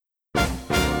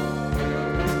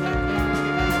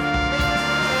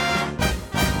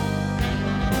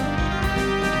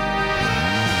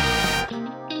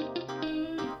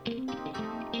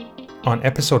On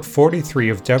episode 43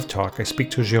 of Dev Talk, I speak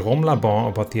to Jérôme Labon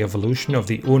about the evolution of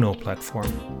the Uno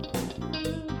platform.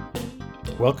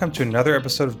 Welcome to another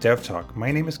episode of Dev Talk.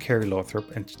 My name is Kerry Lothrop,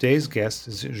 and today's guest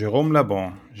is Jérôme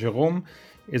Labon. Jérôme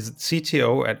is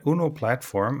CTO at Uno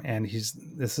Platform, and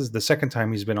this is the second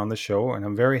time he's been on the show, and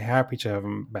I'm very happy to have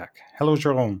him back. Hello,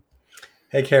 Jérôme.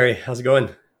 Hey, Kerry. How's it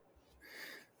going?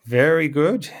 Very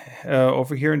good.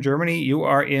 Over here in Germany, you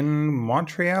are in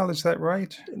Montreal, is that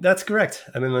right? That's correct.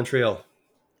 I'm in Montreal.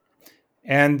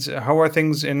 And how are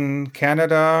things in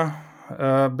Canada?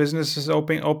 Businesses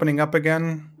opening up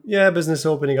again? Yeah, business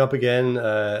opening up again.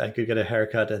 I could get a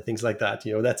haircut and things like that.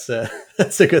 You know, that's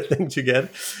that's a good thing to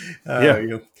get. You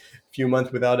know, a few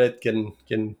months without it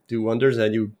can do wonders.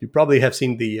 And you probably have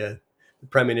seen the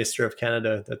Prime Minister of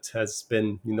Canada that has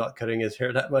been not cutting his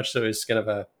hair that much, so it's kind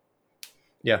of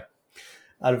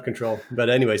out of control. But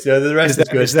anyways, the rest is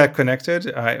good. Is that connected?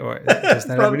 Does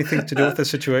that have anything to do with the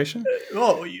situation?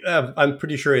 Well, I'm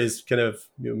pretty sure he's kind of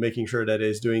making sure that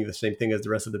he's doing the same thing as the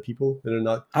rest of the people that are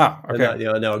not. Okay.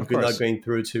 Not going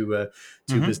through to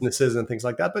businesses and things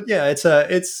like that. But yeah,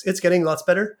 it's getting lots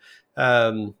better.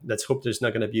 Let's hope there's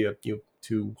not going to be a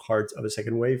too hard of a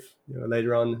second wave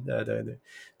later on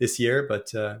this year. But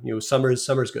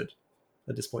summer's good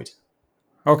at this point.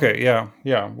 Okay,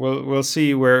 yeah. We'll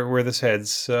see where this heads.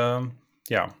 Still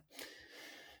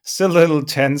a little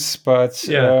tense, but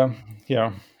yeah.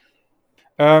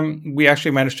 We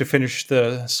actually managed to finish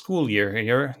the school year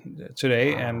here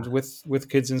today, and with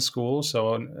kids in school,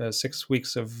 so 6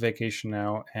 weeks of vacation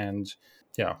now, and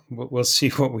yeah, we'll see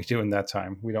what we do in that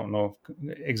time. We don't know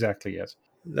exactly yet.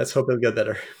 Let's hope it'll get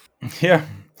better. Yeah.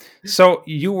 So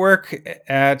you work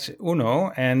at Uno,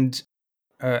 and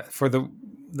for the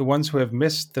ones who have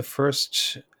missed the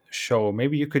first show,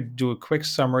 maybe you could do a quick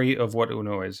summary of what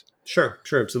Uno is. Sure,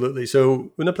 absolutely.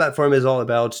 So Uno Platform is all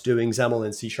about doing XAML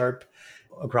and C#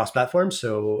 across platforms.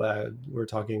 So we're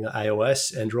talking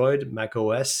iOS, Android, Mac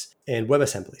OS, and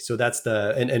WebAssembly. So that's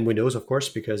and Windows, of course,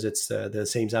 because it's the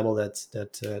same XAML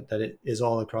that it is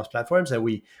all across platforms. And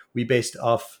we based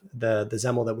off the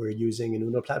XAML that we're using in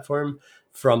Uno Platform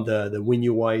from the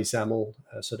WinUI XAML,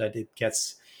 so that it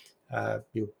gets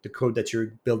the code that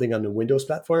you're building on the Windows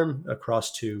platform across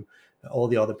to all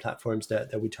the other platforms that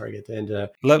we target. And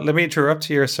let me interrupt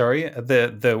here. Sorry,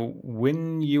 the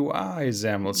WinUI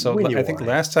XAML. So WinUI. I think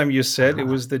last time you said it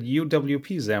was the UWP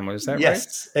XAML. Is that right?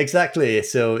 Yes, exactly.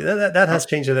 So that has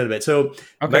changed a little bit. So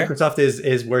Microsoft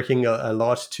is working a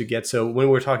lot to get. So when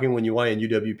we're talking WinUI and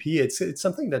UWP, it's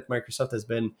something that Microsoft has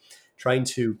been trying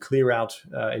to clear out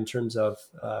in terms of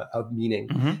meaning.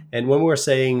 Mm-hmm. And when we're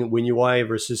saying WinUI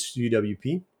versus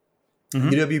UWP,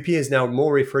 UWP is now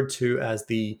more referred to as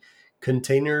the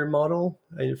container model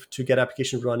to get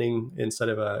applications running instead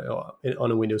of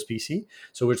on a Windows PC.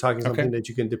 So we're talking something that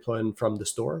you can deploy from the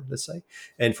store, let's say,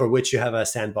 and for which you have a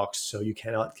sandbox, so you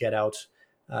cannot get out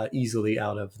easily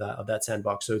out of that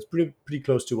sandbox. So it's pretty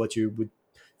close to what you would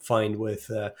find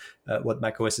with what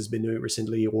macOS has been doing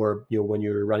recently, or when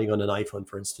you're running on an iPhone,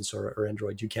 for instance, or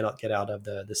Android, you cannot get out of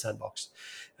the sandbox.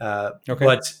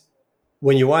 But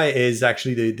WinUI is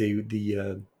actually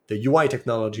the UI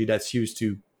technology that's used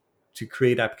to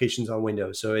create applications on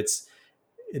Windows. So it's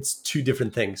two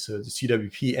different things. So it's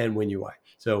UWP and WinUI.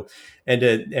 So and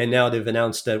now they've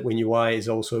announced that WinUI is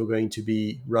also going to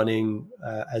be running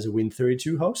as a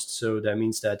Win32 host. So that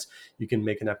means that you can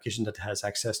make an application that has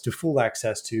full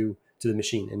access to the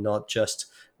machine, and not just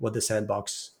what the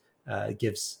sandbox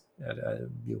gives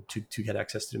to get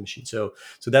access to the machine. So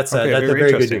that's a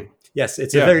very good news. Yes,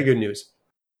 it's a very good news.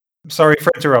 Sorry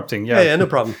for interrupting. Yeah, no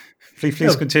problem.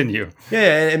 Please continue.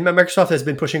 Yeah, and Microsoft has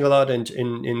been pushing a lot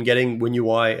in getting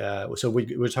WinUI. So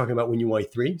we're talking about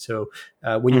WinUI 3. So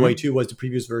WinUI 2 was the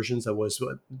previous versions that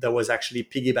was actually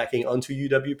piggybacking onto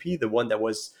UWP, the one that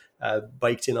was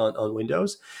baked in on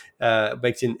Windows,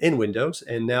 baked in Windows.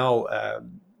 And now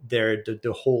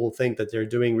the whole thing that they're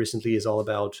doing recently is all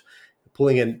about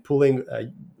pulling the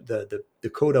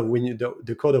code of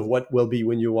the code of what will be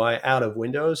WinUI out of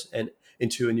Windows and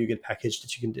into a NuGet package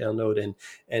that you can download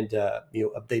and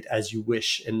update as you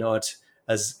wish, and not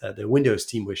as the Windows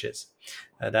team wishes.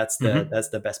 That's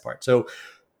the best part. So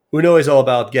Uno is all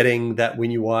about getting that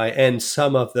WinUI and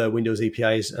some of the Windows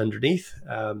APIs underneath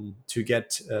to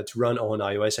get to run on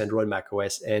iOS, Android, Mac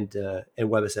OS, and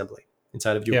WebAssembly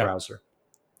inside of your browser.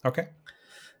 Okay.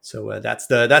 So that's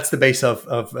the base of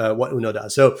what Uno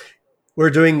does. So we're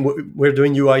doing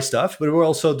UI stuff, but we're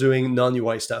also doing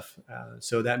non-UI stuff.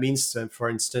 So that means, for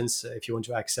instance, if you want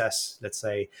to access, let's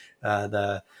say,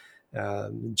 the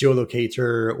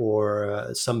geolocator or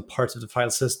some parts of the file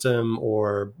system,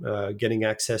 or getting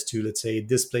access to, let's say,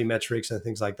 display metrics and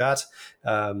things like that,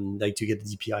 like to get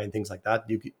the DPI and things like that,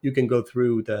 you can go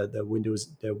through the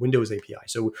Windows API.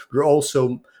 So we're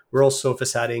also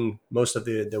facading most of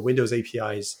the Windows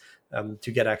APIs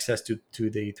to get access to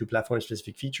the platform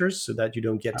specific features, so that you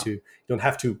don't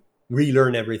have to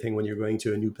relearn everything when you're going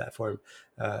to a new platform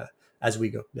as we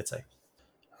go, let's say.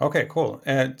 Okay, cool.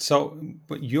 And so,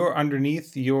 but you're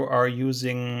underneath, you are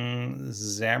using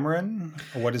Xamarin,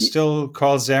 what is still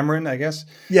called Xamarin, I guess.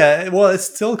 Yeah, well, it's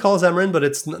still called Xamarin, but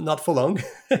it's not for long.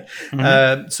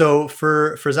 So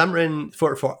for Xamarin,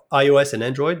 for iOS and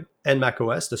Android and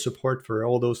macOS, the support for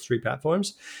all those three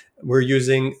platforms, we're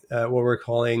using what we're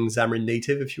calling Xamarin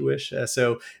Native, if you wish.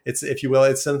 So it's, if you will,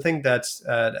 it's something that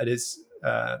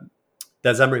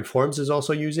that Xamarin Forms is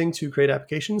also using to create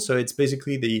applications. So it's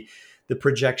basically the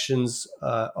projections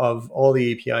of all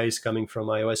the APIs coming from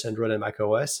iOS, Android, and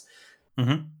macOS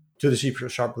to the C#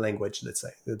 language. Let's say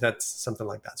that's something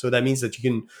like that. So that means that you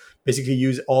can basically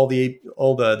use all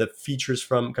the features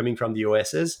coming from the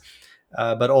OSs,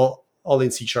 but all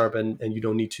in C#, and you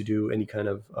don't need to do any kind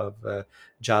of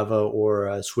Java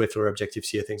or Swift or Objective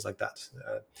C or things like that.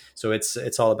 So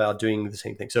it's all about doing the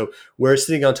same thing. So we're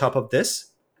sitting on top of this.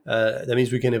 That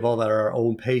means we can evolve at our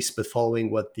own pace, but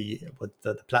following what the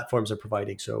platforms are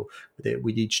providing. So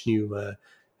with each new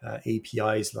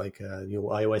APIs, like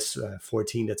iOS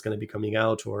 14 that's going to be coming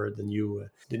out, or the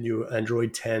new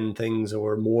Android 10 things,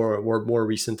 or more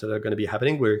recent that are going to be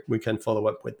happening, we can follow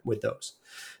up with those.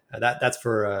 That's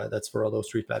for all those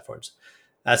three platforms.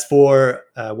 As for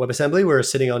WebAssembly, we're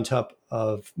sitting on top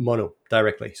of Mono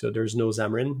directly, so there's no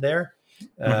Xamarin there.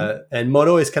 And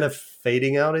Mono is kind of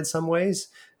fading out in some ways.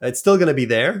 It's still going to be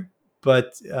there,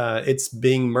 but it's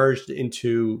being merged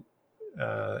into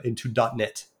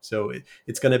 .NET. So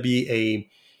it's going to be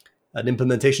an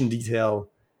implementation detail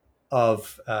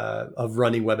of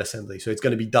running WebAssembly. So it's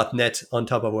going to be .NET on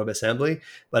top of WebAssembly,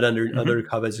 but under the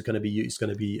covers, it's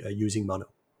going to be using Mono.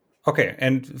 Okay,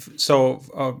 and so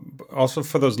also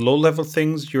for those low-level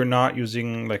things, you're not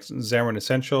using like Xamarin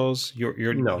Essentials.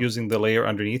 You're using the layer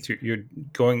underneath. You're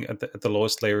going at the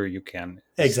lowest layer you can.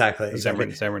 Exactly.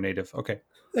 Xamarin Native. Okay.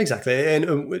 Exactly, and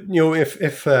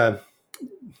if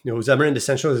Xamarin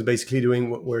Essentials is basically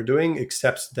doing what we're doing,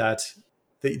 except that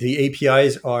the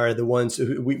APIs are the ones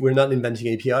we're not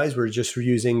inventing APIs. We're just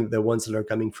reusing the ones that are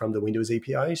coming from the Windows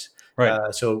APIs.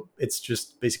 Right. So it's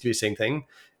just basically the same thing.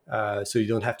 So you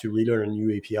don't have to relearn a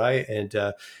new API, and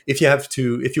if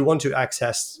you want to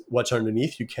access what's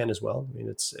underneath, you can as well. I mean,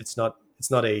 it's not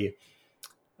an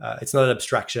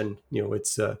abstraction.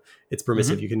 It's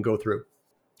permissive. You can go through.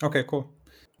 Okay, cool.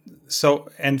 So,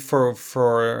 and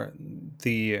for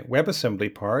the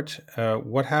WebAssembly part,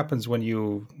 what happens when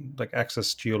you like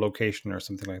access geolocation or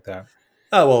something like that?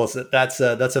 Oh, well, that's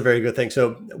a very good thing.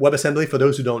 So WebAssembly, for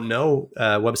those who don't know,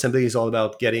 WebAssembly is all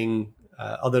about getting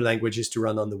other languages to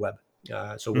run on the web.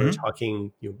 So we're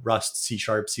talking Rust, C#,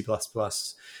 C++,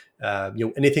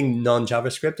 anything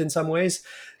non-JavaScript in some ways,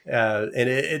 and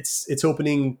it's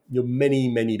opening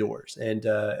many doors. And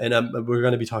we're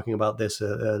going to be talking about this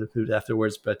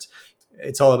afterwards, but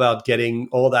it's all about getting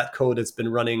all that code that's been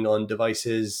running on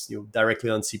devices directly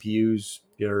on CPUs.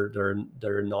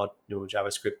 They're not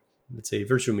JavaScript, let's say,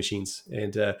 virtual machines.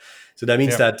 And so that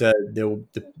means that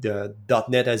the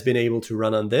 .NET has been able to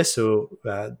run on this. So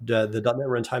the .NET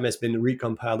runtime has been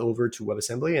recompiled over to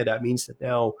WebAssembly. And that means that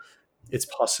now it's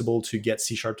possible to get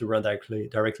C# to run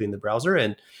directly in the browser.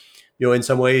 And, in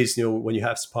some ways, when you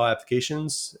have SPA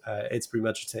applications, it's pretty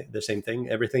much the same thing.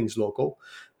 Everything's local.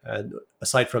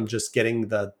 Aside from just getting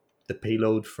the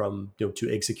payload from,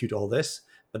 to execute all this,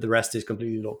 but the rest is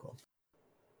completely local.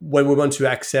 When we want to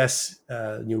access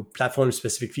platform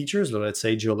specific features, let's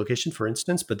say geolocation, for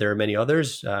instance, but there are many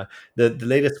others. The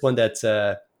latest one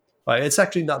that it's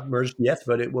actually not merged yet,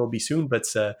 but it will be soon. But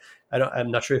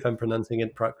I'm not sure if I'm pronouncing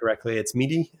it correctly. It's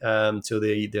MIDI. So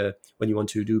the when you want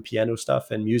to do piano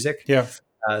stuff and music,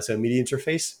 so MIDI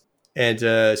interface, and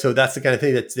so that's the kind of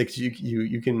thing that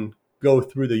you can go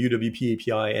through the UWP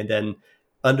API, and then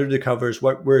under the covers,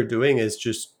 what we're doing is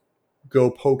just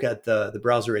go poke at the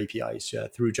browser APIs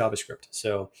through JavaScript.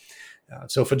 So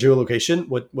for geolocation,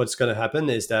 what's going to happen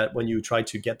is that when you try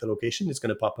to get the location, it's going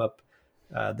to pop up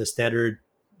the standard,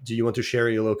 do you want to share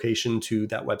your location to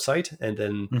that website? And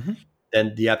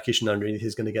then the application underneath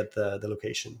is going to get the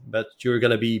location. But you're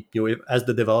going to be, as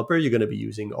the developer, you're going to be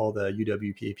using all the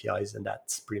UWP APIs, and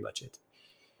that's pretty much it.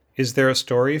 Is there a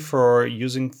story for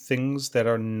using things that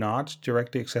are not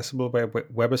directly accessible by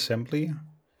WebAssembly?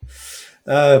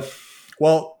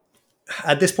 Well,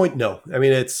 At this point, no. I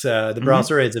mean, it's the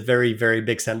browser is a very, very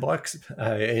big sandbox,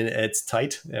 and it's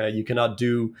tight. You cannot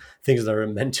do things that are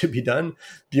meant to be done.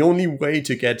 The only way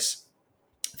to get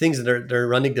things that are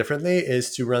running differently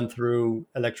is to run through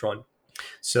Electron.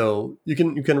 So you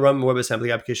can run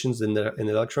WebAssembly applications in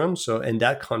Electron. So in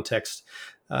that context,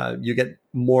 you get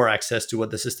more access to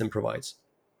what the system provides.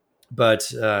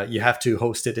 But you have to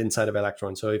host it inside of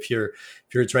Electron. So if you're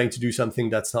trying to do something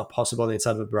that's not possible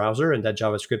inside of a browser and that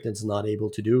JavaScript is not able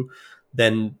to do,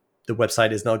 then the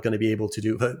website is not going to be able to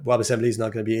do. WebAssembly is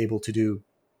not going to be able to do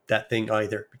that thing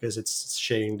either, because it's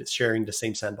sharing the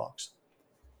same sandbox.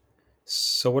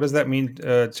 So what does that mean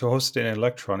to host it in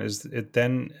Electron? Is it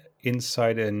then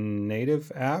inside a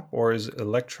native app, or is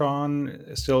Electron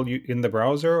still in the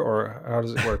browser, or how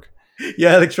does it work?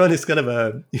 Yeah, Electron is kind of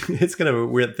a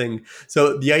weird thing.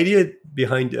 So the idea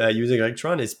behind using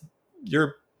Electron is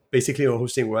you're basically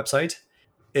hosting a website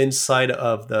inside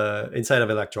of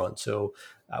Electron. So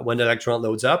when Electron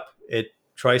loads up, it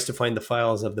tries to find the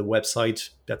files of the website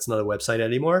that's not a website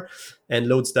anymore and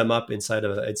loads them up inside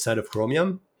of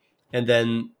Chromium, and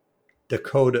then the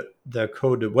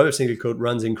WebAssembly code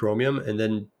runs in Chromium, and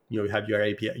then you have your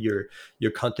API,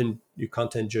 your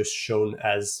content just shown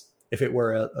as if it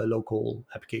were a local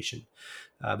application.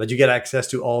 But you get access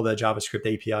to all the JavaScript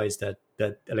APIs that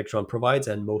Electron provides,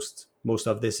 and most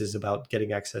of this is about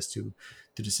getting access to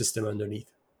the system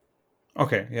underneath.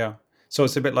 Okay, yeah. So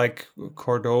it's a bit like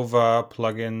Cordova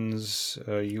plugins.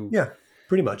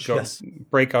 Pretty much. Yes.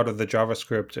 Break out of the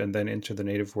JavaScript and then into the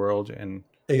native world, and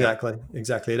exactly.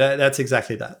 That's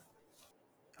exactly that.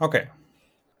 Okay.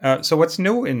 So what's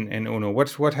new in Uno?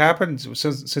 What happened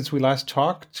since we last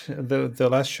talked? The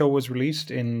last show was released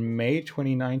in May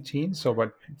 2019, so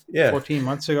about 14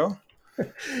 months ago.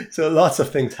 So lots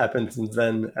of things happened since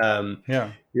then.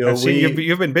 I've seen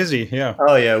you've been busy. Yeah.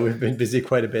 Oh yeah, we've been busy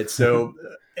quite a bit. So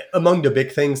among the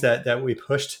big things that we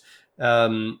pushed,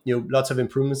 lots of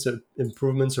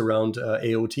improvements around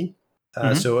AOT.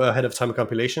 So ahead of time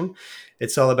compilation,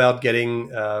 it's all about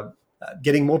getting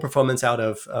more performance out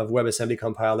of WebAssembly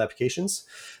compiled applications,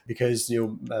 because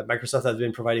Microsoft has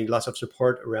been providing lots of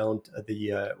support around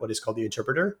the what is called the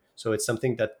interpreter. So it's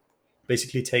something that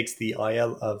basically takes the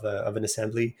IL of an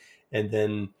assembly and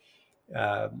then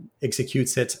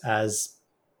executes it as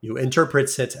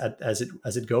interprets it as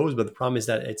it goes. But the problem is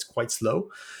that it's quite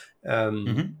slow.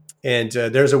 And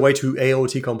there's a way to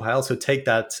AOT compile. So take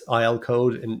that IL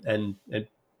code and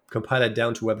compile it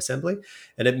down to WebAssembly,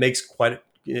 and it makes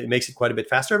it quite a bit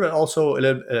faster, but also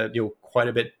quite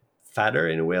a bit fatter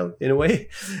in a way.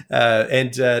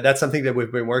 And that's something that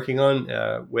we've been working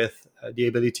on with the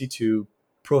ability to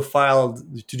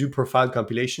do profile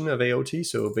compilation of AOT.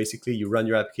 So basically, you run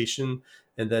your application,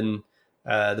 and then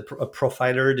a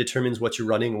profiler determines what you're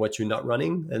running and what you're not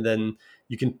running, and then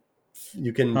you can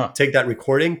take that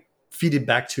recording, feed it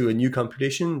back to a new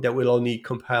compilation that will only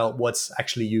compile what's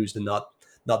actually used and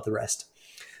not the rest.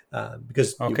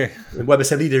 Because in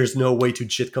WebAssembly, there's no way to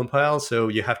JIT compile, so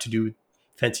you have to do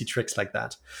fancy tricks like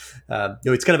that.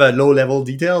 It's kind of a low-level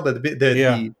detail, but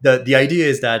the idea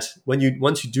is that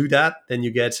once you do that, then you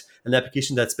get an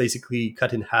application that's basically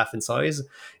cut in half in size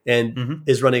and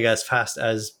is running as fast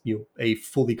as a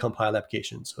fully compiled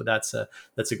application. So that's a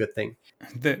good thing.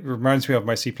 That reminds me of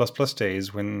my C++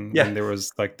 days when there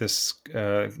was like this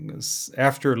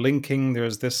after linking,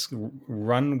 there's this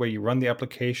run where you run the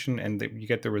application and you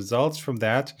get the results from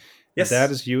that. Yes.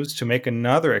 That is used to make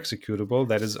another executable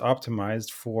that is optimized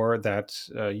for that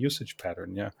usage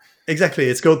pattern. Yeah, exactly.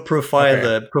 It's called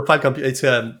profile. It's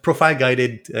a profile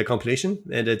guided compilation,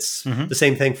 and it's the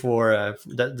same thing for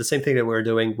the same thing that we're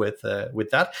doing with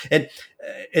that. And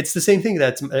it's the same thing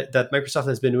that Microsoft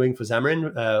has been doing for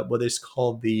Xamarin. What is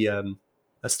called the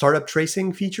a startup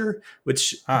tracing feature,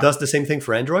 which does the same thing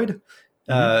for Android.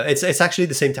 It's actually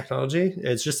the same technology.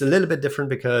 It's just a little bit different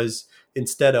because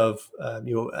instead of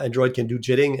Android can do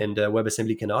jitting and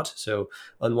WebAssembly cannot. So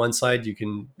on one side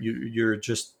you're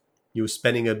just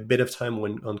spending a bit of time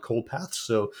on cold paths,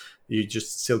 so you're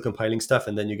just still compiling stuff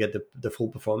and then you get the full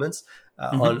performance.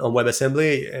 On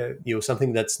WebAssembly,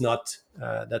 something that's not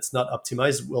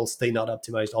optimized will stay not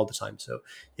optimized all the time. So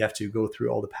you have to go through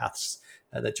all the paths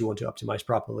that you want to optimize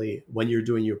properly when you're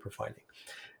doing your profiling.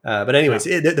 But anyways,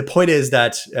 the point is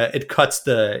that it cuts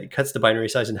the binary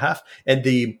size in half, and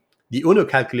the Uno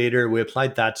calculator, we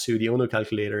applied that to the Uno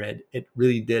calculator, and it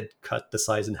really did cut the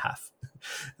size in half.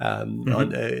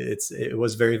 It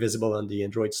was very visible on the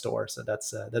Android store, so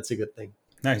that's a good thing.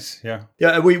 Nice, yeah.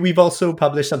 Yeah, we've also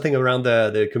published something around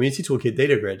the community toolkit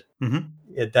data grid.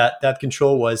 That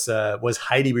control was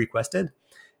highly requested,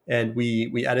 and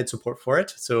we added support for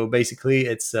it. So basically,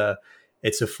 it's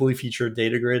It's a fully featured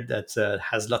data grid that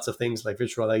has lots of things like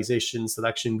virtualization,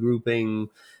 selection, grouping,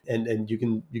 and you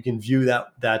can view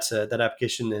that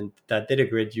application and that data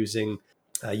grid using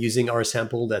our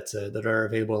sample that are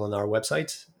available on our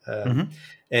website.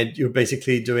 And you're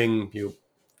basically doing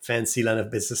fancy line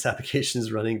of business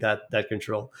applications running that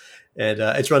control, and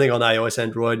it's running on iOS,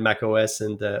 Android, Mac OS,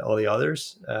 and all the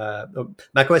others.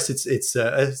 Mac OS, it's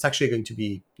actually going to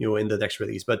be in the next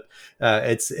release, but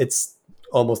it's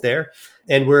almost there,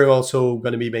 and we're also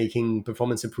going to be making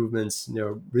performance improvements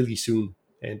really soon,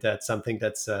 and that's something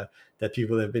that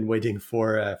people have been waiting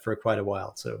for quite a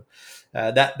while. So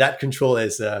that control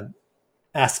is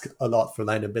asked a lot for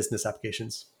line of business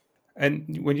applications.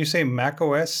 And when you say Mac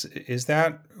OS, is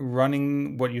that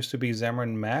running what used to be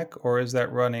Xamarin Mac, or is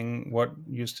that running what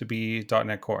used to be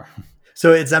 .NET Core?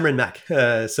 So it's Xamarin Mac.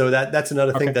 So that's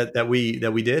another thing that we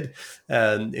did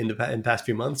in the past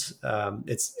few months.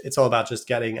 It's all about just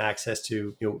getting access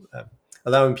to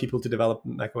allowing people to develop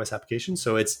macOS applications.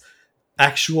 So it's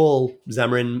actual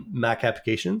Xamarin Mac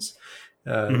applications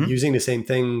using the same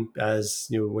thing as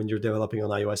when you're developing on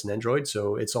iOS and Android.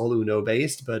 So it's all Uno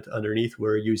based, but underneath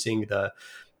we're using the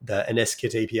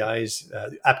NSKit APIs,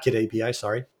 AppKit API,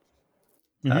 sorry,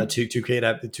 to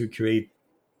create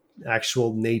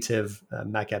actual native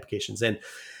Mac applications. And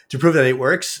to prove that it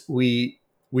works, we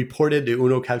ported the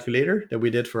Uno calculator that we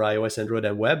did for iOS, Android,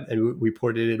 and web, and we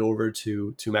ported it over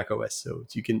to Mac OS. So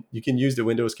you can use the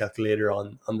Windows calculator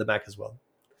on the Mac as well.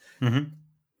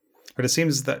 But it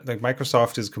seems that like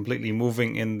Microsoft is completely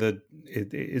moving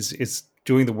it's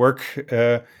doing the work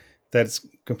that's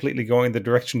completely going the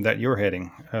direction that you're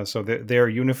heading. So they're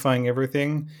unifying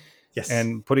everything. Yes.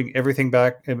 And putting everything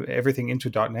into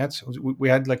 .NET. We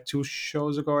had like 2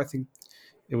 shows ago, I think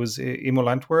it was Imo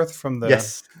Lantworth from the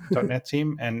 .NET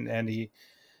team, and he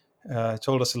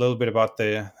told us a little bit about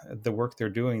the work they're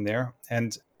doing there.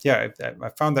 And yeah, I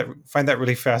find that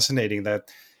really fascinating. That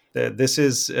this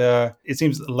is it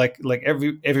seems like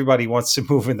everybody wants to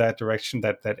move in that direction.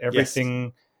 That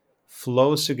everything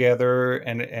flows together,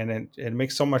 and it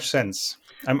makes so much sense.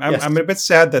 I'm a bit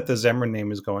sad that the Xamarin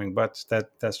name is going, but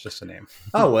that's just a name.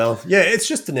 Oh well, yeah, it's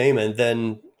just a name, and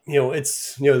then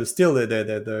it's still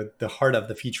the heart of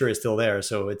the feature is still there,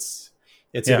 so it's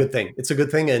a good thing. It's a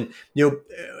good thing, and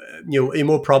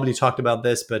Imo probably talked about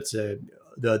this, but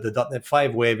the .NET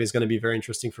 5 wave is going to be very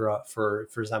interesting for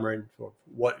Xamarin, for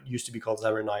what used to be called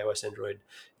Xamarin iOS, Android,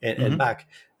 and Mac.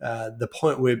 The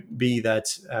point would be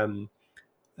that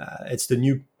it's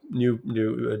the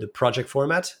the project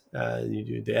format,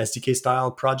 the SDK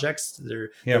style projects. They're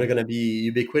going to be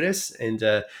ubiquitous and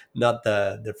not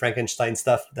the Frankenstein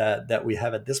stuff that we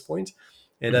have at this point,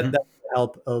 and that will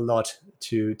help a lot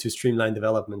to streamline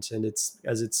development. And it's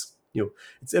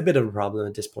a bit of a problem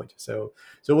at this point. So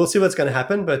we'll see what's going to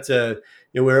happen, but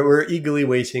we're eagerly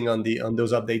waiting on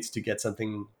those updates to get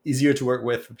something easier to work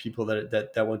with for people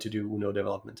that want to do Uno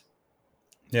development.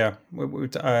 Yeah, we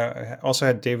also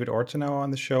had David Ortonau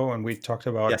on the show, and we talked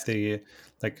about the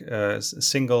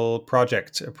single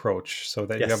project approach, so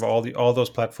that you have all those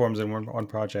platforms in one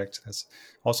project. That's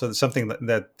also something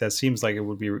that seems like it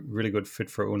would be a really good fit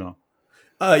for Uno.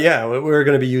 Yeah, we're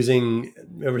going to be using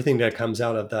everything that comes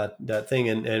out of that thing,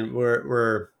 and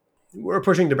we're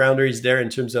pushing the boundaries there in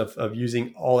terms of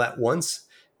using all at once,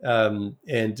 and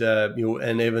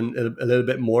even a little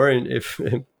bit more, and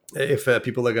if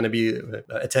people are going to be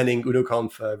attending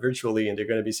UnoConf virtually, and they're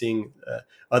going to be seeing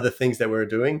other things that we're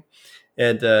doing,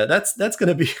 and that's going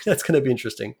to be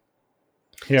interesting.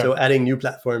 Yeah. So adding new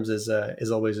platforms is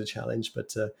always a challenge,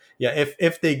 but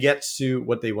if they get to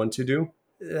what they want to do,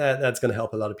 that's going to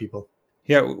help a lot of people.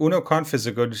 Yeah, UnoConf is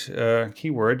a good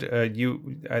keyword.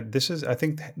 I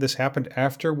think this happened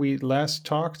after we last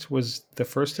talked. Was the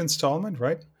first installment,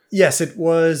 right? Yes, it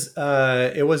was.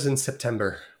 It was in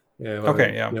September.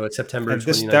 It's September. And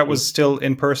that was still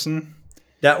in person.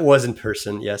 That was in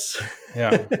person, yes.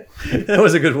 Yeah, that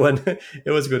was a good one.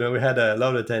 It was a good one. We had a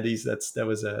lot of attendees. That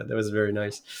was very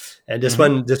nice. And this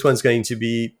one's going to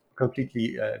be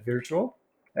completely virtual,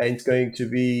 and it's going to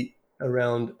be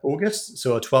around August,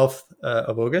 so 12th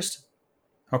of August.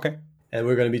 Okay. And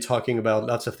we're going to be talking about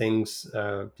lots of things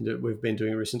that we've been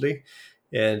doing recently,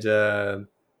 and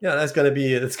that's going to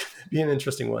be an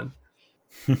interesting one.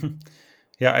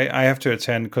 Yeah, I have to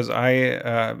attend because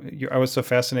I was so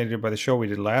fascinated by the show we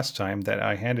did last time that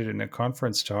I handed in a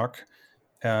conference talk,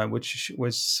 which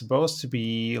was supposed to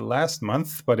be last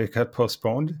month, but it got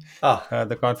postponed.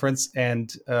 The conference,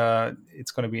 and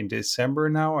it's going to be in December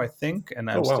now, I think, and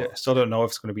I still don't know if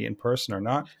it's going to be in person or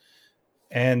not.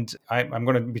 And I'm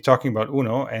going to be talking about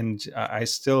Uno, and I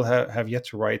still have yet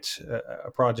to write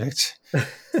a project.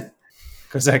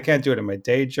 because I can't do it in my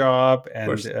day job, Of and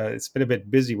course. it's been a bit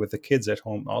busy with the kids at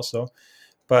home also.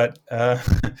 But Yeah,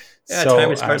 time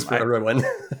so is scarce for everyone.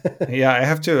 yeah, I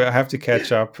have to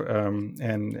catch up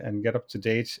and get up to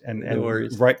date No and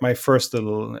worries. write my first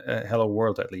little Hello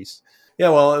World at least. Yeah,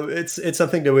 well, it's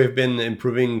something that we've been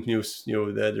improving,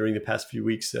 during the past few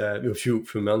weeks, few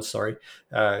months. Sorry,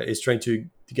 is trying to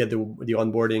get the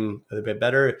onboarding a little bit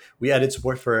better. We added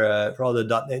support for all the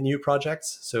 .NET New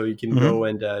projects, so you can Mm-hmm. go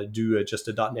and do just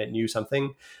a .NET New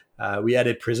something. We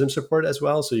added Prism support as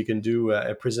well, so you can do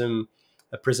a Prism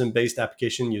based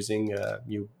application using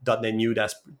 .NET New,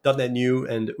 .NET New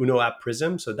and Uno App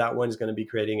Prism. So that one is going to be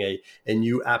creating a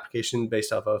new application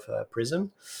based off of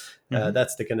Prism. Mm-hmm.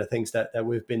 That's the kind of things that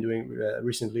we've been doing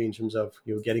recently in terms of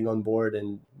getting on board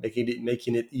and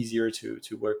making it easier to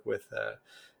work with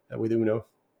Uno.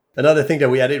 Another thing that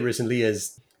we added recently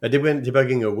is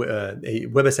debugging a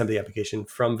WebAssembly application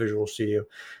from Visual Studio,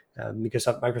 because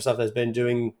Microsoft has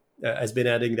been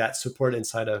adding that support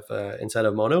inside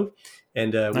of Mono,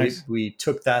 and Nice. we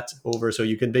took that over, so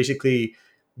you can basically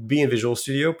be in Visual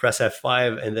Studio, press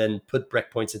F5, and then put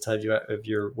breakpoints inside of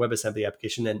your WebAssembly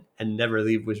application, and never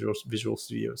leave Visual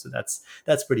Studio. So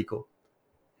that's pretty cool.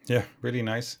 Yeah, really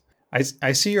nice.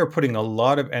 I see you're putting a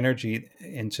lot of energy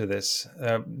into this.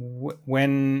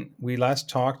 When we last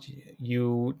talked,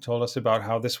 you told us about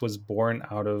how this was born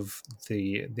out of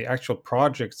the actual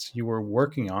projects you were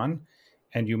working on,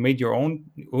 and you made your own.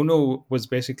 Uno was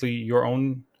basically your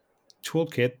own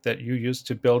toolkit that you used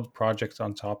to build projects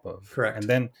on top of, and Correct.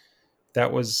 then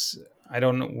that was, I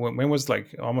don't know, when was,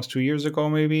 like, almost 2 years ago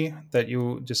maybe, that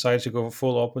you decided to go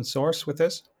full open source with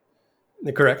this.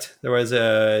 Correct. There was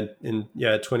in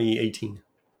 2018.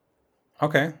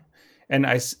 Okay. And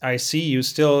I see you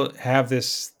still have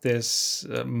this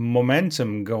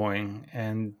momentum going,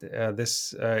 and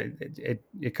this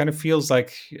it kind of feels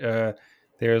like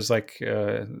there's like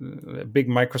a big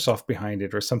Microsoft behind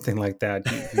it or something like that.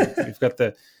 You've got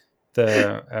the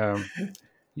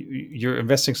you're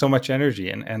investing so much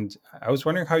energy, and I was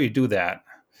wondering how you do that.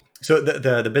 So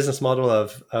the business model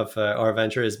of our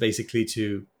venture is basically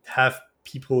to have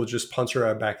people just sponsor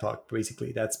our backlog.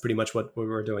 Basically, that's pretty much what we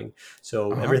were doing.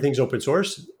 So Uh huh. everything's open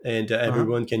source, and Uh huh.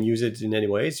 everyone can use it in any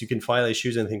ways. You can file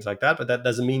issues and things like that, but that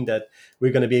doesn't mean that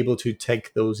we're going to be able to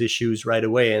take those issues right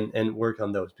away and work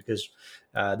on those, because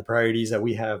the priorities that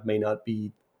we have may not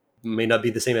be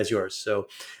the same as yours. So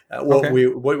Okay.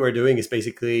 what we're doing is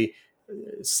basically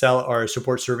sell our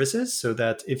support services, so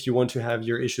that if you want to have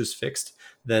your issues fixed,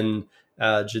 then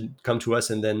come to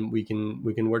us, and then we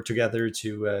can work together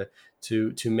to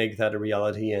make that a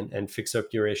reality, and fix up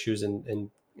your issues, and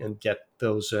get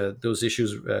those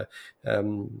issues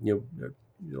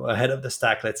ahead of the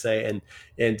stack, let's say,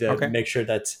 and Okay. make sure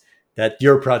that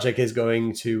your project is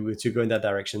going to go in that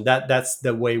direction. That's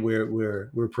the way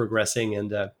we're progressing,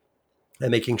 and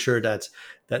making sure that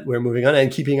we're moving on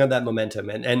and keeping on that momentum.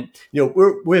 And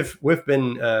we've been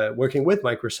working with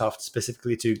Microsoft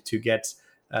specifically to get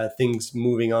things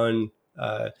moving on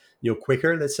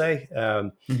quicker, let's say,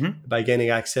 Mm-hmm. by gaining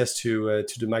access to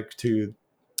the mic to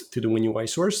the WinUI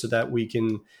source, so that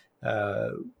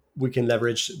uh, we can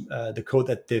leverage the code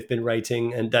that they've been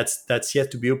writing, and that's yet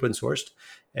to be open sourced,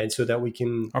 and so that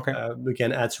Okay. we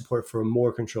can add support for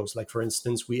more controls. Like, for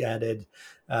instance, we added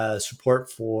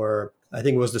support for, I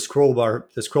think it was the scroll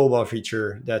bar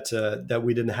feature that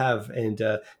we didn't have, and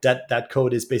that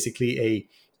code is basically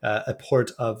a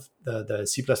port of the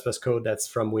C++ code that's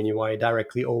from WinUI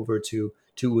directly over to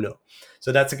Uno.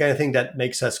 So that's the kind of thing that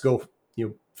makes us go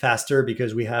faster,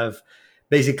 because we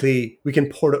can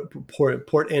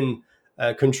port in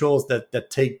controls that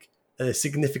take a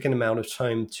significant amount of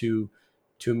time to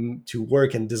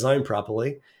work and design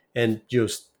properly, and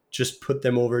just put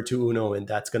them over to Uno, and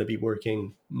that's going to be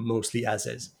working mostly as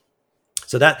is.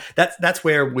 So that's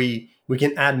where we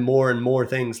can add more and more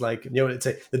things, like let's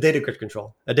say the data grid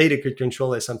control. A data grid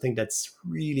control is something that's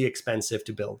really expensive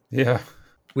to build. Yeah.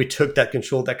 We took that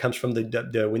control that comes from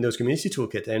the Windows Community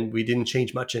Toolkit, and we didn't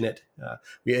change much in it.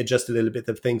 We adjusted a little bit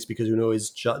of things, because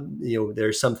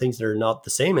there's some things that are not the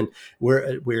same, and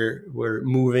we're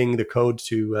moving the code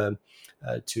we're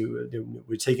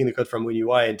taking the code from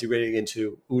WinUI, integrating it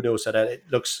into Uno, so that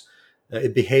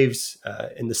it behaves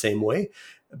in the same way.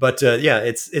 But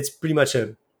it's pretty much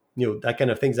that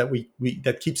kind of things that we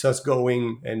that keeps us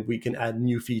going, and we can add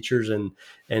new features and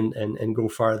go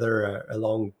farther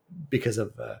along, because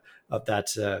of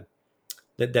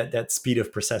that speed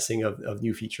of processing of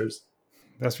new features.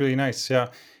 That's really nice. Yeah.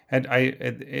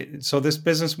 And so this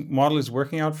business model is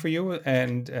working out for you,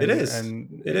 and It is.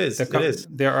 and It is. It is.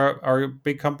 there are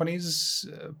big companies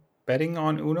betting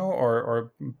on Uno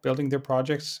or building their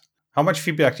projects? How much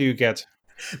feedback do you get?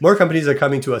 More companies are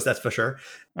coming to us, that's for sure.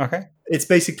 Okay. It's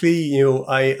basically,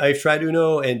 I've tried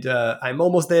Uno and I'm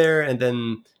almost there, and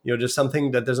then there's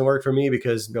something that doesn't work for me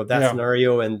because that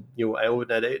scenario, and I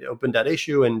opened that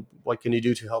issue, and what can you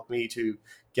do to help me to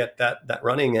get that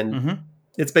running? And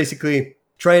it's basically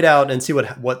try it out and see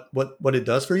what it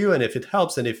does for you, and if it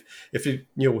helps, and if it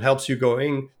helps you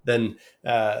going, then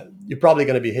you're probably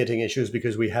going to be hitting issues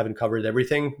because we haven't covered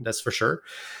everything, that's for sure.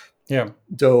 Yeah.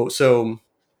 So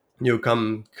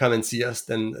come and see us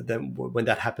then when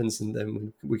that happens, and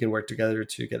then we can work together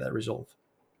to get that resolved.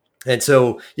 And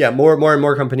so more and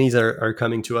more companies are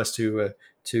coming to us to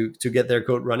get their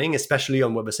code running, especially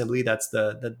on WebAssembly. That's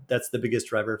the biggest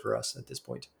driver for us at this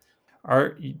point.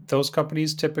 Are those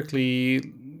companies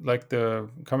typically like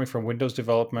coming from Windows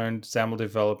development, XAML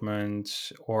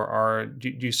development, or do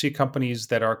you see companies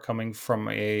that are coming from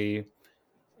maybe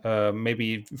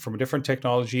from a different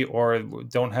technology or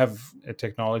don't have a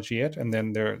technology yet, and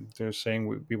then they're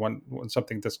saying we want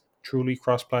something that's truly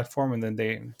cross-platform, and then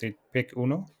they pick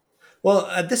Uno? Well,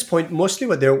 at this point, mostly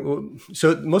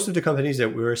most of the companies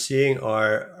that we're seeing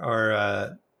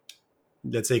are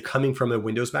let's say coming from a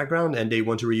Windows background, and they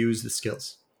want to reuse the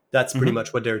skills. That's pretty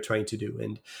much what they're trying to do,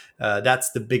 and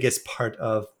that's the biggest part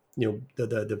of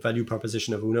the value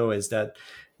proposition of Uno, is that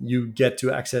you get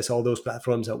to access all those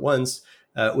platforms at once.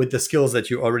 With the skills that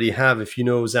you already have. If you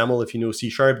know XAML, if you know C#,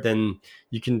 then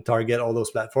you can target all those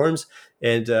platforms.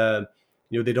 And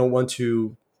they don't want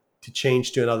to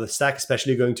change to another stack,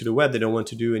 especially going to the web. They don't want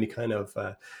to do any kind of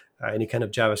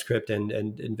JavaScript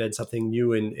and invent something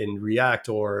new in React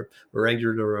or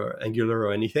Angular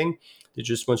or anything. They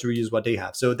just want to reuse what they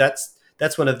have. So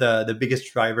that's one of the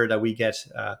biggest driver that we get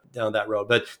down that road.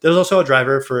 But there's also a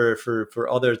driver for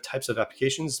other types of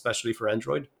applications, especially for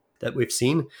Android, that we've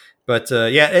seen. But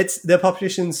it's the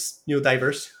population's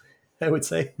diverse, I would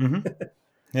say.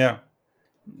 Yeah.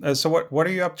 So what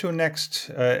are you up to next,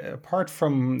 apart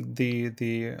from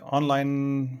the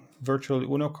online virtual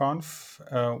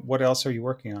UnoConf? What else are you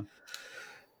working on?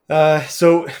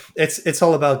 So it's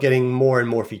all about getting more and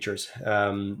more features,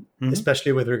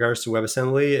 especially with regards to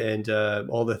WebAssembly and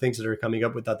all the things that are coming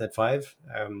up with .NET 5.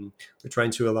 We're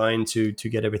trying to align to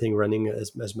get everything running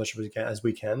as much as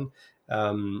we can.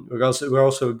 We're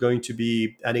also going to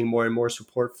be adding more and more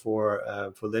support for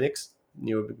Linux,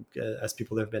 as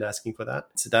people have been asking for that.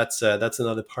 So that's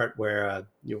another part where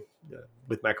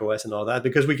with macOS and all that,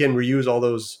 because we can reuse all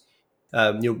those.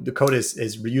 The code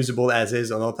is reusable as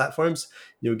is on all platforms.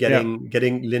 Getting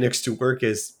Linux to work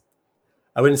is,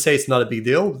 I wouldn't say it's not a big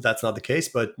deal. That's not the case,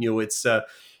 but it's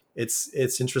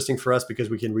interesting for us because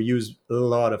we can reuse a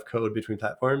lot of code between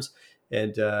platforms,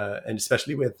 and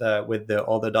especially with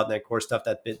all the .NET Core stuff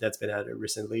that's been added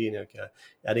recently.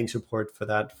 Adding support for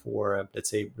that for let's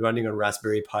say running on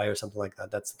Raspberry Pi or something like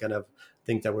that. That's the kind of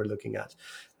thing that we're looking at.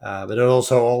 But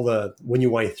also all the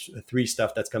WinUI 3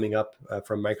 stuff that's coming up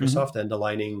from Microsoft, and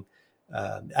aligning,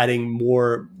 adding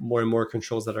more and more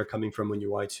controls that are coming from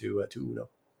WinUI to Uno.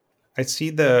 I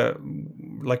see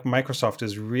Microsoft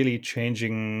is really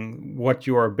changing what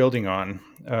you are building on.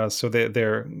 So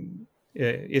they're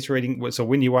iterating. So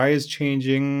WinUI is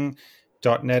changing,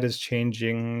 .NET is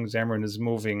changing, Xamarin is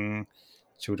moving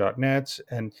to .NET.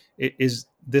 And is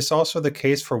this also the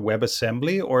case for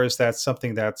WebAssembly, or is that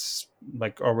something that's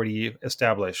already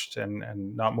established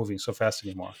and not moving so fast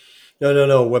anymore?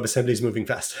 No. WebAssembly is moving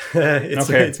fast.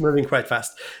 It's moving quite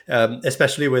fast,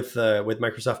 especially with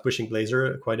Microsoft pushing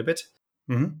Blazor quite a bit,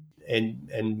 and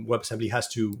WebAssembly has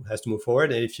to move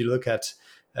forward. And if you look at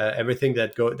everything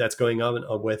that's going on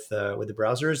with the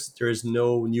browsers, there is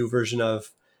no new version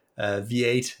of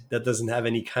V8 that doesn't have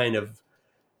any kind of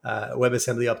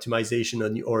WebAssembly optimization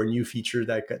or new feature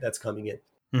that's coming in.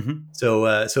 So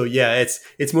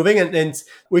it's moving, and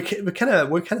we're kind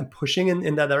of pushing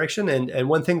in that direction. And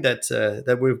one thing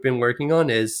that we've been working on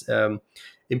is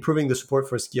improving the support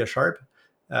for Skia Sharp.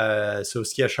 So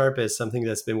Skia Sharp is something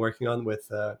that's been working on with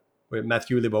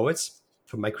Matthew Leibowitz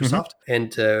from Microsoft,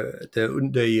 and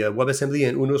the WebAssembly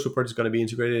and Uno support is going to be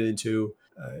integrated into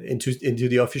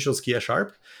the official Skia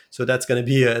Sharp. So that's going to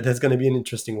be an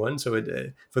interesting one. So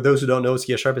for those who don't know,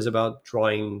 Skia Sharp is about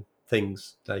drawing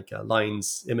things like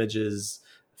lines, images,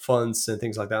 fonts, and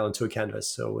things like that onto a canvas.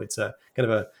 So it's a kind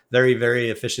of a very, very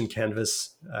efficient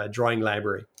canvas drawing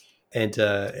library. And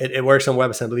it works on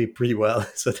WebAssembly pretty well.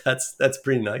 So that's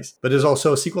pretty nice. But there's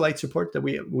also SQLite support that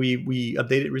we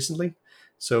updated recently.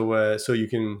 So you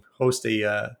can host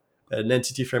an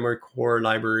Entity Framework Core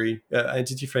library,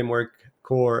 Entity Framework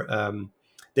Core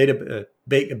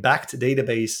backed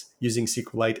database using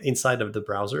SQLite inside of the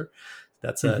browser.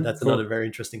 That's Cool. another very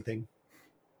interesting thing.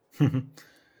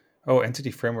 Oh, entity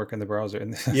framework in the browser,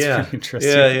 and that's Yeah, pretty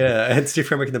interesting. Entity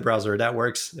framework in the browser that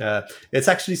works. It's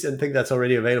actually something that's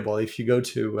already available. If you go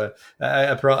to,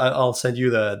 I'll send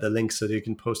you the link so that you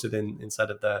can post it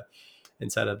inside of the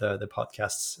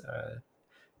podcast's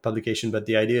publication. But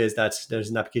the idea is that there's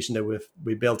an application that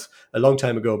we built a long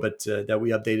time ago, but that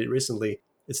we updated recently.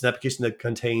 It's an application that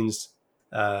contains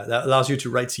that allows you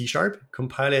to write C#,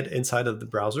 compile it inside of the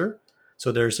browser. So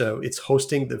it's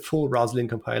hosting the full Roslyn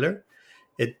compiler.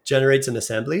 It generates an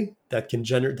assembly that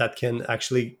can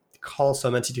actually call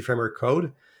some entity framework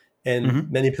code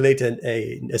and manipulate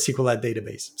a SQLite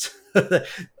database.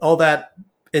 All that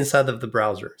inside of the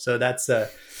browser. So that's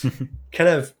kind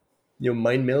of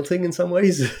mind melting in some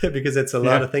ways because it's a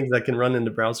lot of things that can run in the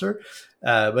browser.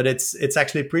 But it's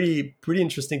actually pretty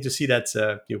interesting to see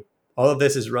that all of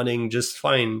this is running just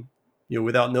fine,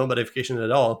 without no modification at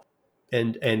all,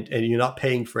 and you're not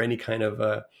paying for any kind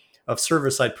of server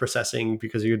side processing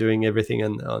because you're doing everything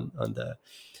on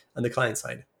the client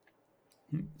side.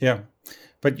 Yeah,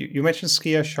 but you mentioned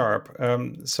Skia Sharp.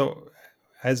 So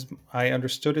as I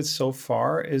understood it so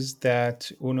far, is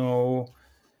that Uno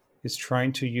is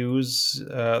trying to use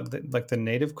the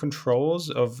native controls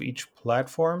of each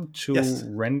platform to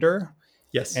render.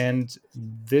 Yes. And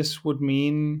this would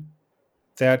mean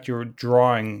that you're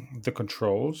drawing the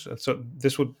controls. So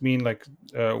this would mean like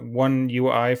one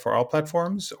UI for all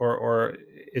platforms, or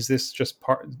is this just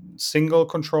single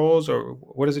controls, or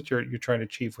what is it you're trying to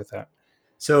achieve with that?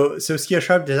 So Skia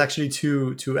Sharp, there's actually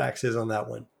two axes on that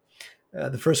one.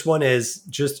 The first one is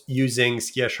just using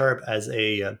Skia Sharp as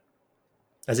a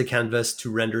canvas to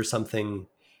render something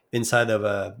inside of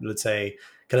let's say,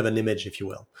 kind of an image, if you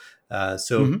will.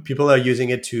 So people are using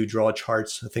it to draw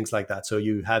charts, things like that. So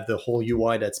you have the whole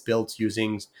UI that's built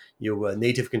using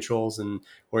native controls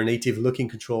or native looking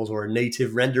controls or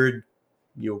native rendered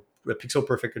a pixel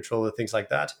perfect controller, things like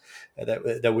that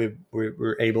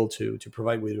we're able to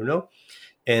provide with Uno.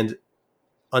 And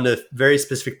on a very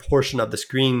specific portion of the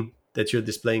screen that you're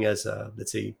displaying as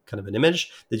let's say kind of an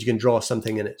image, that you can draw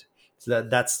something in it. So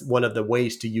that's one of the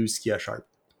ways to use Skia Sharp.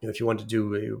 If you want to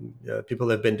do, people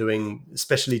have been doing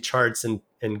especially charts and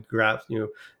graph,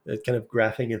 kind of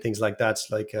graphing and things like that,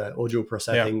 like audio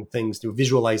processing things, do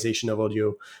visualization of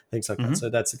audio, things like that. So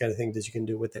that's the kind of thing that you can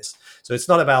do with this. So it's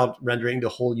not about rendering the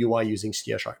whole UI using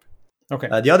Skia Sharp. Okay.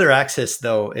 The other axis,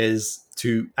 though, is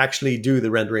to actually do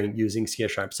the rendering using Skia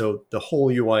Sharp. So the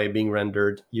whole UI being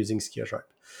rendered using Skia Sharp.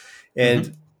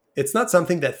 And it's not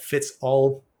something that fits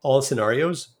all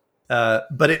scenarios.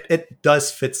 But it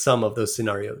does fit some of those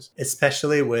scenarios,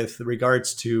 especially with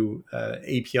regards to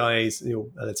APIs,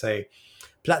 let's say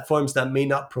platforms that may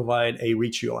not provide a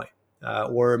rich UI,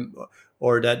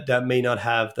 or that may not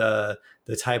have the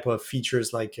type of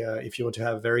features like if you want to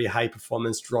have very high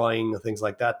performance drawing or things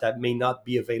like that, that may not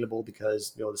be available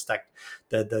because the stack,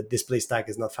 the display stack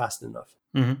is not fast enough.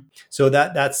 So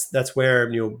that's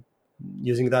where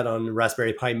using that on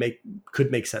Raspberry Pi could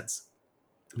make sense,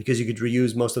 because you could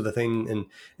reuse most of the thing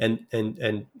and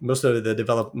most of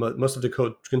the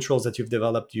code controls that you've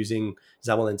developed using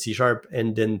XAML and C#,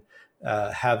 and then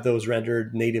have those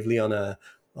rendered natively on a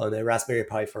Raspberry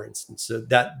Pi, for instance. So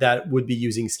that would be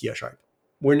using Skia Sharp.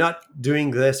 We're not doing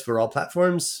this for all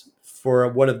platforms. For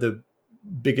one of the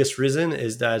biggest reason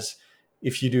is that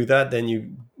if you do that,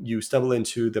 then you stumble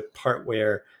into the part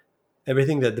where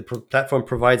everything that the platform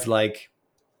provides, like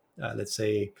let's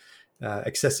say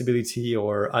accessibility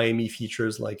or IME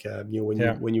features, like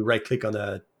when you right click on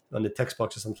the text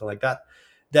box or something like that,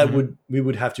 we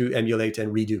would have to emulate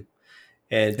and redo,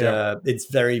 and it's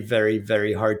very, very,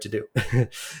 very hard to do.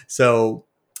 So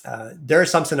there are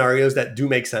some scenarios that do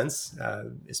make sense,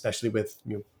 especially with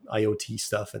IoT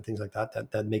stuff and things like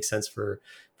that makes sense for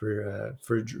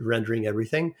rendering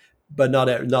everything, but not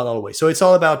always. So it's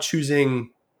all about choosing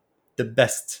the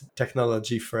best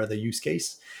technology for the use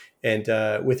case. And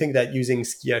we think that using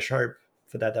Skia Sharp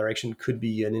for that direction could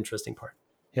be an interesting part.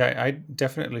 Yeah, I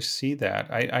definitely see that.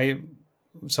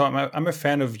 So I'm a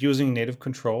fan of using native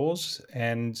controls,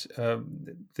 and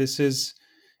this is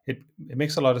it. It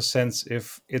makes a lot of sense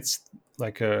if it's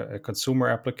like a consumer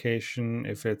application,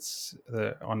 if it's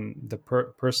on the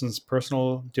person's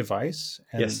personal device,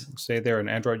 and say they're an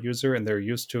Android user and they're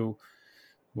used to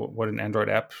what an Android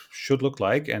app should look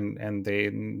like, and they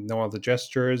know all the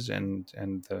gestures and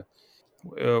the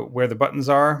where the buttons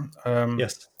are.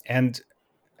 And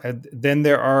then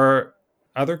there are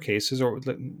other cases, or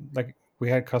like we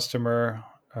had customer,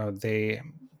 they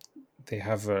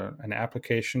have an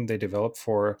application they develop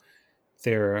for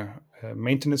their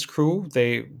maintenance crew.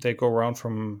 They go around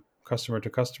from customer to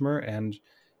customer, and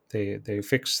they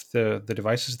fix the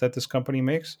devices that this company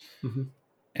makes, mm-hmm.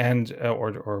 and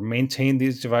or maintain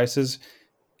these devices,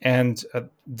 and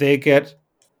they get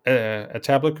a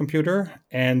tablet computer,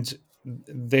 and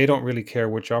they don't really care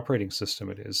which operating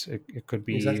system it is. It could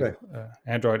be Exactly.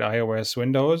 Android, iOS,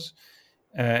 Windows,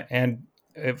 and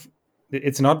if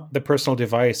it's not the personal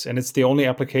device, and it's the only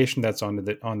application that's on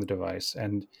the device.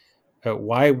 And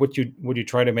why would you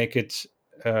try to make it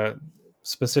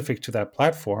specific to that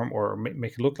platform, or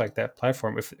make it look like that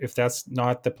platform, if that's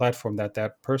not the platform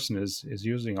that person is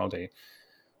using all day?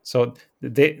 So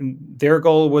their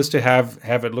goal was to have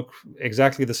it look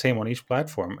exactly the same on each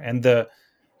platform, and the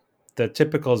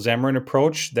typical Xamarin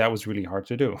approach, that was really hard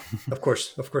to do. Of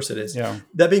course it is. Yeah.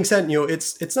 That being said,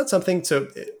 it's not something. So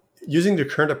using the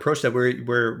current approach that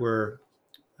we're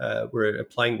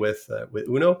applying with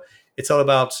Uno, it's all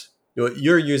about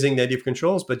you're using native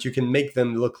controls, but you can make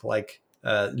them look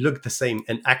the same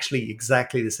and actually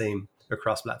exactly the same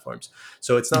across platforms.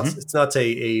 So it's not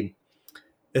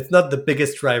it's not the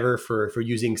biggest driver for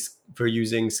using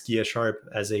Skia Sharp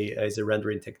as a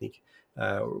rendering technique.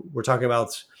 We're talking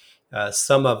about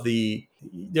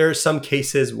there are some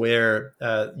cases where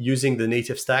using the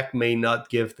native stack may not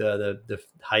give the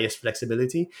highest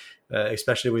flexibility,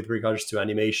 especially with regards to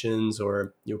animations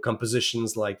or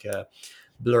compositions like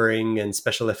blurring and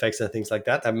special effects and things like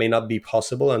that. That may not be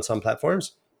possible on some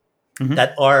platforms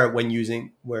that are when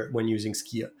using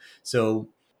Skia. So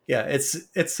yeah,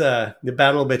 it's the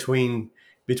battle between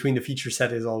the feature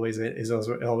set is always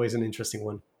an interesting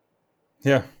one.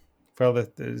 Yeah. Well,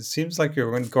 it seems like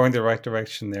you're going the right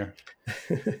direction there.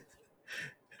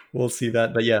 We'll see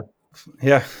that, but yeah.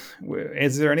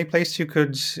 Is there any place you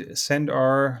could send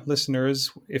our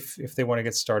listeners if they want to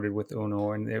get started with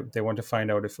Uno, and they want to find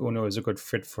out if Uno is a good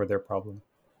fit for their problem?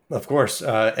 Of course,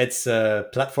 it's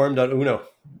platform.uno,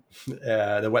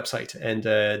 the website, and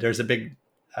there's a big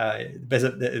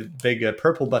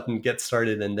purple button, get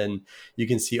started, and then you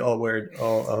can see all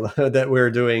that we're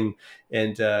doing,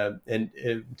 and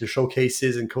the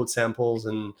showcases and code samples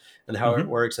and how it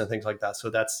works and things like that. So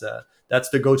that's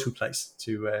the go-to place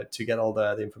to get all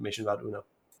the information about Uno.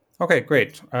 Okay,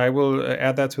 great. I will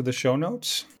add that to the show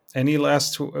notes. Any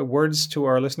last words to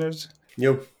our listeners?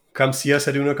 Come see us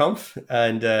at UnoConf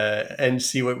and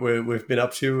see what we've been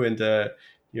up to,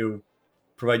 and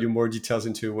provide you more details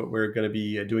into what we're going to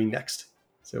be doing next.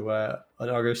 So on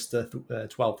August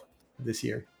 12th this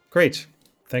year. Great.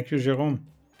 Thank you, Jérôme.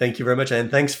 Thank you very much. And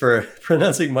thanks for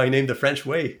pronouncing my name the French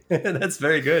way. That's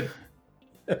very good.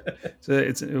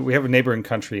 So we have a neighboring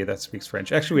country that speaks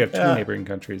French. Actually, we have two neighboring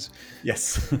countries.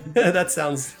 Yes. That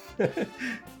sounds...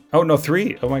 Oh, no,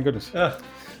 three. Oh, my goodness.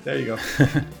 There you go.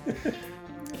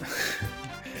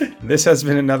 This has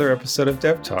been another episode of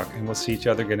Dev Talk, and we'll see each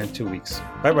other again in 2 weeks.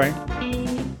 Bye-bye.